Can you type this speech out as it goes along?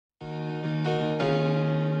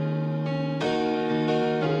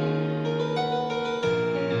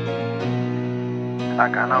I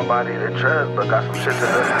got nobody to trust, but got some shit to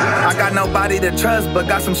discuss. I got nobody to trust, but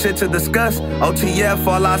got some shit to discuss. OTF,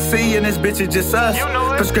 all I see in this bitch is just us.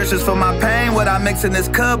 Prescriptions for my pain, what I mix in this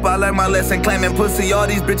cup. I learned my lesson, claiming pussy, all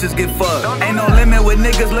these bitches get fucked. Ain't no limit with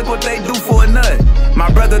niggas, look what they do for a nut. My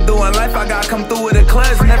brother doing life, I got come through with a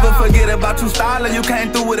clutch. Never forget about you styling, you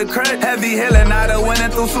came through with a crutch. Heavy healing, I done went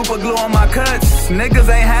through super glue on my cuts. Niggas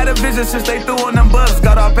ain't had a vision since they threw on them bucks.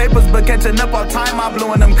 Got all papers, but catching up all time, I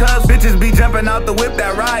blew in them cups. Bitches be jumping out the whip,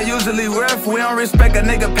 that ride usually rough. We don't respect a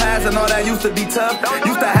nigga past and all that used to be tough.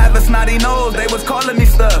 Used to have a snotty nose, they was calling me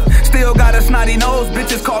stuff. Still got a snotty nose,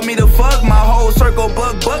 bitches call me the fuck. My whole circle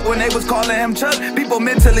buck when they was calling him Chuck. People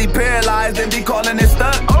mentally paralyzed and be calling it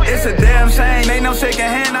stuck. It's a damn shame, ain't no shaking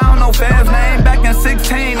hand, I don't know fam's name. Back in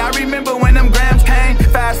 16, I remember when them grams came.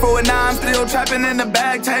 Fast forward now, I'm still trapping in the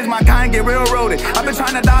bag. Change my kind, get railroaded. I've been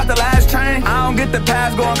trying to dodge the last train. I don't get the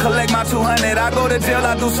pass, go and collect my 200. I go to jail,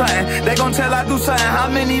 I do something. They gon' tell I do something. How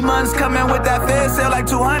many months coming with that fed sale like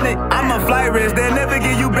 200? I'm a flight risk, they'll never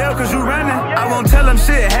give you bail cause you running. I won't tell them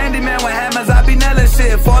shit, handyman with hammers, I be nailing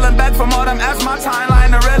shit. Falling back from all them apps, my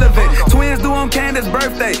timeline irrelevant. Twins do on Candace's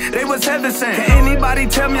birthday, they was heaven sent. Can anybody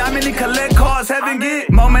tell me how many collect calls heaven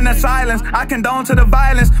get? Moment of silence, I condone to the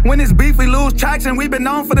violence. When it's beef, we lose traction, we been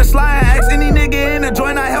known for the slide. Ask any nigga in the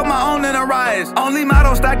joint, I help my own in the riots. Only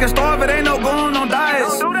motto, stack and starve, it ain't no going on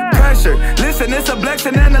diets. Pressure, listen, it's a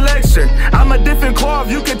blessing and a lecture. I'm a different cloth,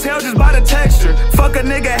 you can tell just by the texture. Fuck a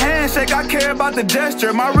nigga handshake, I care about the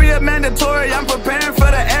gesture. My real mandatory, I'm preparing for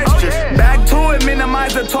the extras. Back to it,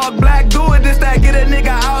 minimize the talk, black do it. This that get a nigga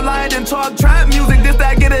outlined and talk trap music. This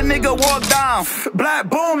that get a nigga walk down. Black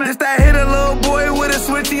booming, this that hit a little boy with a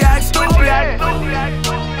switchy act stupid.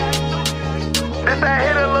 This that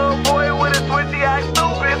hit a little boy with a switchy act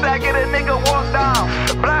stupid. This that get a nigga walk down.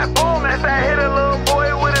 Black booming, this that hit a little boy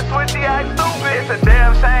with a switchy act stupid. It's a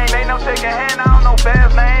damn shame, ain't no shaking hand, I don't know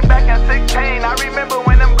Fab's name. Back in 16,